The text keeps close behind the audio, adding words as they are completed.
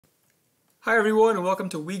Hi everyone and welcome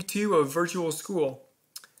to week 2 of virtual school.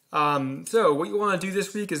 So what you want to do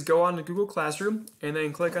this week is go on to Google Classroom and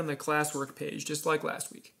then click on the classwork page just like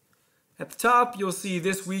last week. At the top you'll see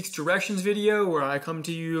this week's directions video where I come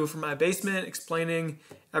to you from my basement explaining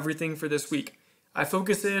everything for this week. I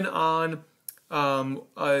focus in on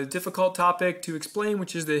a difficult topic to explain,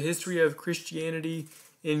 which is the history of Christianity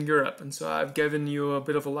in Europe. And so I've given you a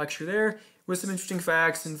bit of a lecture there with some interesting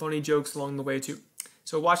facts and funny jokes along the way too.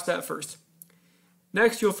 So watch that first.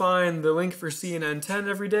 Next, you'll find the link for CNN 10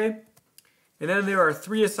 every day. And then there are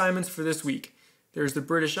 3 assignments for this week. There's the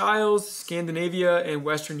British Isles, Scandinavia, and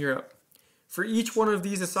Western Europe. For each one of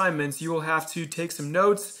these assignments, you will have to take some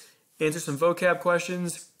notes, answer some vocab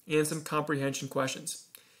questions, and some comprehension questions.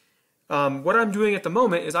 What I'm doing at the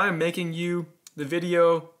moment is I'm making you the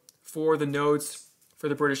video for the notes for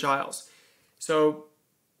the British Isles. So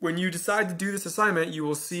when you decide to do this assignment, you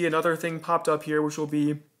will see another thing popped up here, which will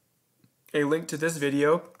be a link to this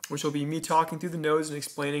video, which will be me talking through the notes and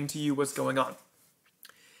explaining to you what's going on.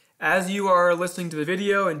 As you are listening to the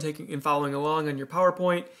video and following along on your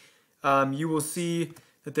PowerPoint, you will see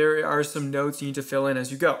that there are some notes you need to fill in as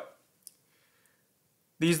you go.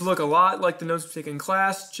 These look a lot like the notes we take in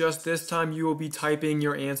class, just this time you will be typing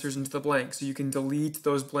your answers into the blank, so you can delete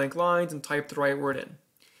those blank lines and type the right word in.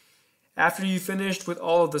 After you've finished with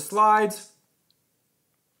all of the slides,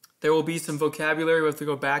 there will be some vocabulary. We have to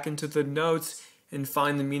go back into the notes and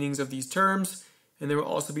find the meanings of these terms, and there will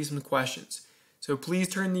also be some questions. So please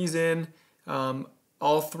turn these in,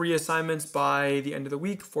 all 3 assignments by the end of the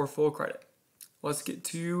week for full credit. Let's get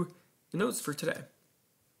to the notes for today.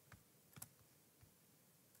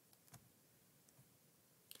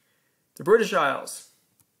 The British Isles.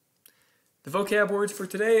 The vocab words for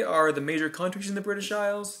today are the major countries in the British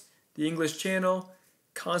Isles, the English Channel,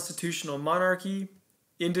 constitutional monarchy,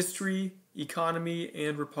 industry, economy,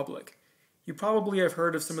 and republic. You probably have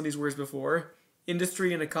heard of some of these words before.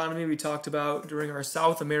 Industry and economy we talked about during our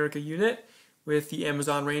South America unit with the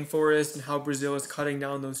Amazon rainforest and how Brazil is cutting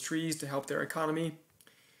down those trees to help their economy.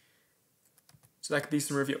 So that could be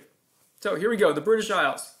some review. So here we go, the British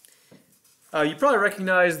Isles. You probably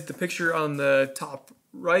recognize the picture on the top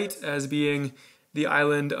right as being the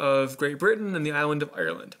island of Great Britain and the island of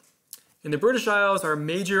Ireland. And the British Isles are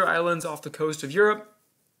major islands off the coast of Europe,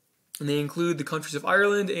 and they include the countries of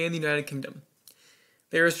Ireland and the United Kingdom.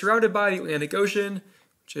 They are surrounded by the Atlantic Ocean,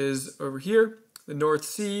 which is over here, the North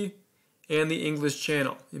Sea, and the English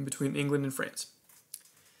Channel, in between England and France.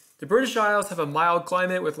 The British Isles have a mild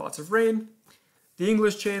climate with lots of rain. The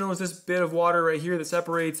English Channel is this bit of water right here that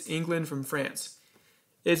separates England from France.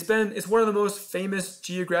 It's one of the most famous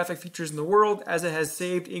geographic features in the world, as it has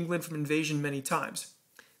saved England from invasion many times.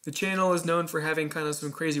 The Channel is known for having kind of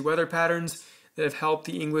some crazy weather patterns that have helped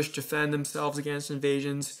the English defend themselves against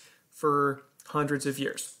invasions for hundreds of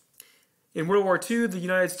years. In World War II, the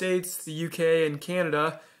United States, the UK, and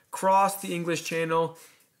Canada crossed the English Channel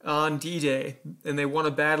on D-Day, and they won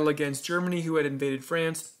a battle against Germany, who had invaded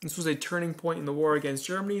France. This was a turning point in the war against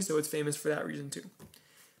Germany, so it's famous for that reason too.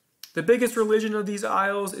 The biggest religion of these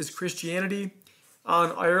isles is Christianity.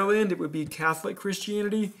 On Ireland, it would be Catholic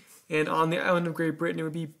Christianity, and on the island of Great Britain, it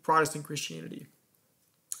would be Protestant Christianity.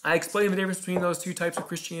 I explained the difference between those 2 types of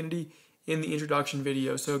Christianity in the introduction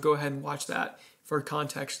video, so go ahead and watch that for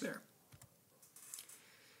context there.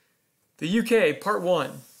 The UK, Part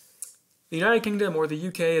 1. The United Kingdom, or the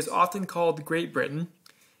UK, is often called Great Britain.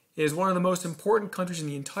 It is one of the most important countries in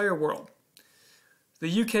the entire world.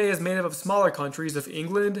 The UK is made up of smaller countries of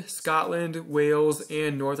England, Scotland, Wales,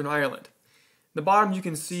 and Northern Ireland. At the bottom you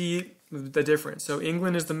can see the difference. So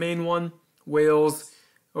England is the main one, Wales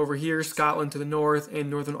over here, Scotland to the north, and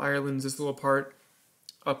Northern Ireland is this little part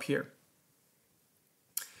up here.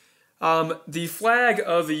 The flag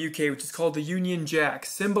of the UK, which is called the Union Jack,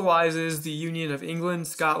 symbolizes the union of England,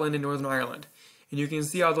 Scotland, and Northern Ireland. And you can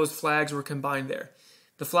see how those flags were combined there.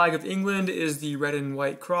 The flag of England is the red and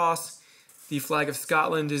white cross. The flag of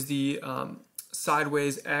Scotland is the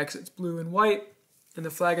sideways X, it's blue and white. And the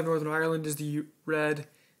flag of Northern Ireland is the red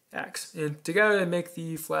X. And together they make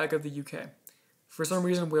the flag of the UK. For some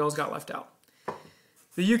reason, Wales got left out.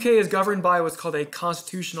 The UK is governed by what's called a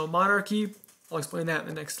constitutional monarchy. I'll explain that in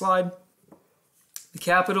the next slide. The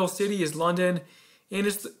capital city is London,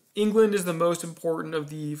 and England is the most important of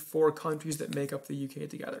the 4 countries that make up the UK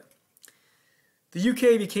together. The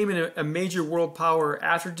UK became a major world power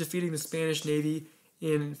after defeating the Spanish Navy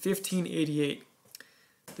in 1588.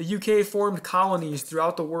 The UK formed colonies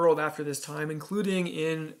throughout the world after this time, including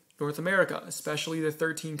in North America, especially the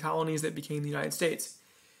 13 colonies that became the United States.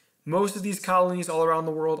 Most of these colonies all around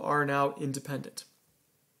the world are now independent.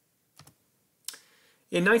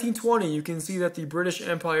 In 1920, you can see that the British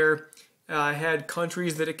Empire had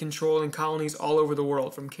countries that it controlled and colonies all over the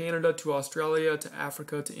world, from Canada to Australia to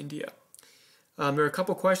Africa to India. There are a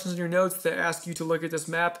couple questions in your notes that ask you to look at this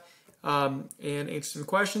map and answer some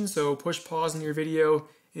questions, so push pause in your video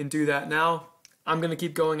and do that now. I'm going to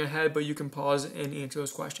keep going ahead, but you can pause and answer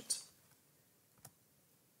those questions.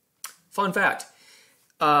 Fun fact,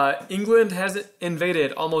 England has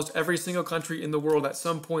invaded almost every single country in the world at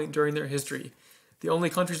some point during their history. The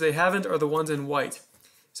only countries they haven't are the ones in white.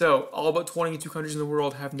 So, all but 22 countries in the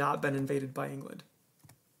world have not been invaded by England.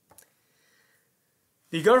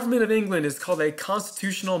 The government of England is called a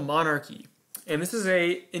constitutional monarchy, and this is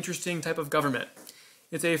an interesting type of government.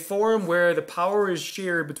 It's a form where the power is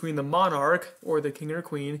shared between the monarch, or the king or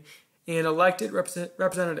queen, and elected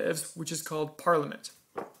representatives, which is called parliament.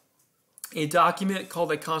 A document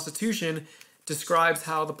called a constitution describes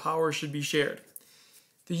how the power should be shared.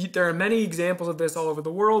 There are many examples of this all over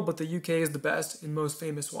the world, but the UK is the best and most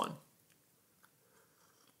famous one.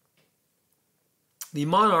 The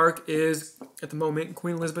monarch is, at the moment,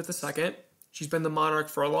 Queen Elizabeth II. She's been the monarch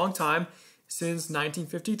for a long time, since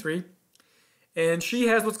 1953. And she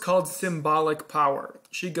has what's called symbolic power.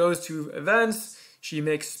 She goes to events, she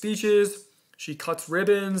makes speeches, she cuts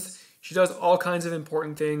ribbons, she does all kinds of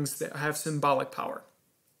important things that have symbolic power.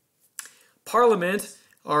 Parliament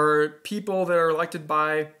are people that are elected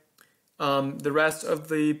by the rest of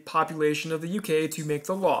the population of the UK to make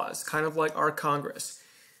the laws, kind of like our Congress.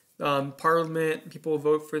 Parliament, people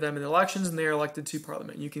vote for them in elections and they are elected to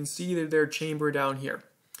Parliament. You can see their chamber down here.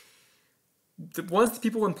 Once the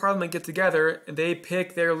people in Parliament get together, they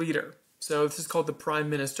pick their leader. So this is called the Prime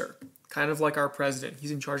Minister, kind of like our president.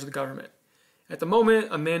 He's in charge of the government. At the moment,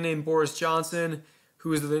 a man named Boris Johnson,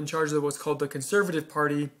 who is in charge of what's called the Conservative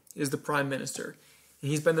Party, is the Prime Minister. And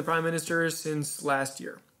he's been the Prime Minister since last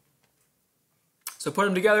year. So put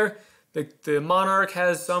them together, the monarch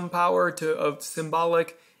has some power of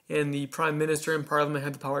symbolic, and the Prime Minister and Parliament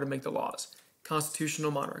have the power to make the laws.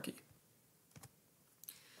 Constitutional monarchy.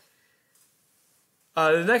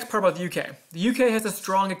 The next part about the UK. The UK has a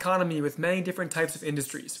strong economy with many different types of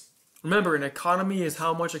industries. Remember, an economy is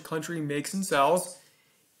how much a country makes and sells,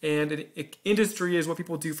 and an industry is what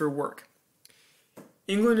people do for work.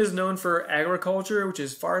 England is known for agriculture, which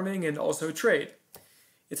is farming, and also trade.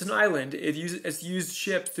 It's an island. It's used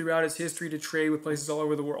ships throughout its history to trade with places all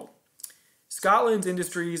over the world. Scotland's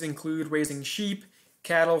industries include raising sheep,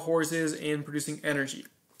 cattle, horses, and producing energy.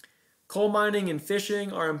 Coal mining and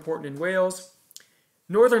fishing are important in Wales.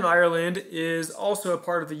 Northern Ireland is also a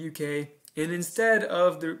part of the UK, and instead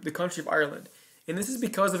of the country of Ireland. And this is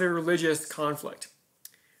because of a religious conflict.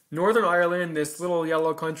 Northern Ireland, this little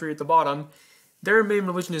yellow country at the bottom, their main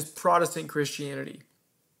religion is Protestant Christianity.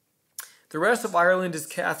 The rest of Ireland is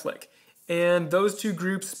Catholic, and those two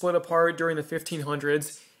groups split apart during the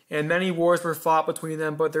 1500s, and many wars were fought between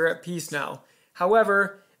them, but they're at peace now.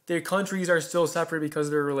 However, their countries are still separate because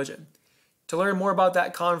of their religion. To learn more about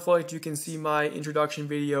that conflict, you can see my introduction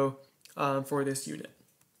video for this unit.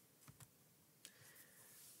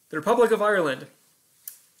 The Republic of Ireland.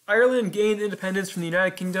 Ireland gained independence from the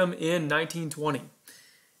United Kingdom in 1920.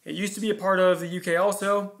 It used to be a part of the UK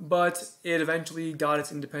also, but it eventually got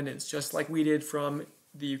its independence, just like we did from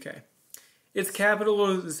the UK. Its capital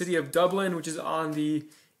is the city of Dublin, which is on the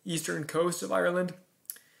eastern coast of Ireland.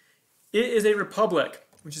 It is a republic,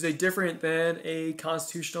 which is different than a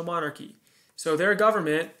constitutional monarchy. So their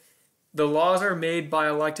government, the laws are made by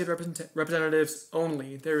elected representatives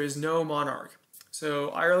only. There is no monarch. So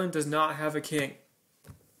Ireland does not have a king,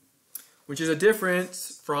 which is a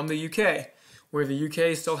difference from the UK, where the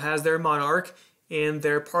UK still has their monarch and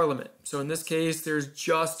their parliament. So in this case, there's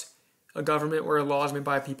just a government where laws are made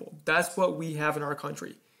by people. That's what we have in our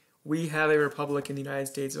country. We have a republic in the United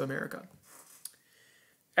States of America.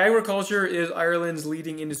 Agriculture is Ireland's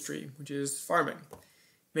leading industry, which is farming.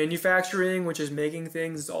 Manufacturing, which is making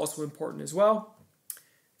things, is also important as well.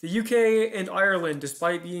 The UK and Ireland,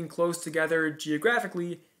 despite being close together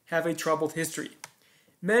geographically, have a troubled history.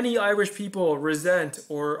 Many Irish people resent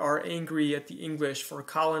or are angry at the English for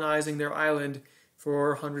colonizing their island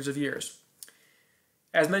for hundreds of years.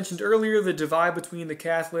 As mentioned earlier, the divide between the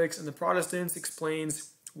Catholics and the Protestants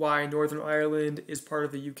explains why Northern Ireland is part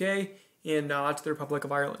of the UK and not the Republic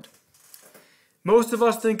of Ireland. Most of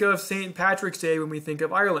us think of St. Patrick's Day when we think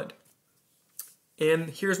of Ireland. And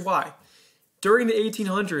here's why. During the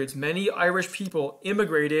 1800s, many Irish people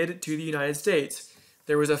immigrated to the United States.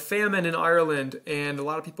 There was a famine in Ireland, and a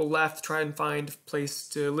lot of people left to try and find a place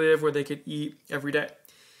to live where they could eat every day.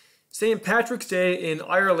 St. Patrick's Day in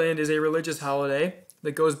Ireland is a religious holiday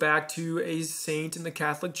that goes back to a saint in the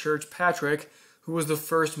Catholic Church, Patrick, who was the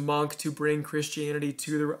first monk to bring Christianity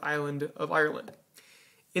to the island of Ireland.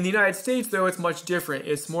 In the United States, though, it's much different.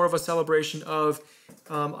 It's more of a celebration of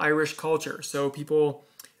Irish culture. So people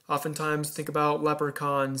oftentimes think about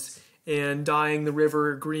leprechauns and dyeing the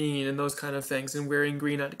river green and those kind of things, and wearing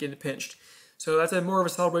green not to get pinched. So that's more of a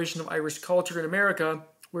celebration of Irish culture in America,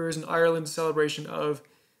 whereas in Ireland, it's a celebration of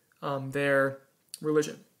their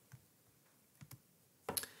religion.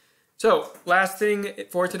 So, last thing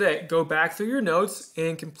for today, go back through your notes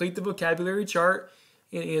and complete the vocabulary chart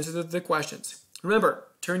and answer the questions. Remember,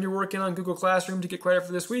 turn your work in on Google Classroom to get credit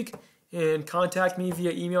for this week, and contact me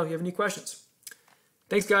via email if you have any questions.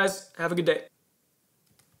 Thanks, guys. Have a good day.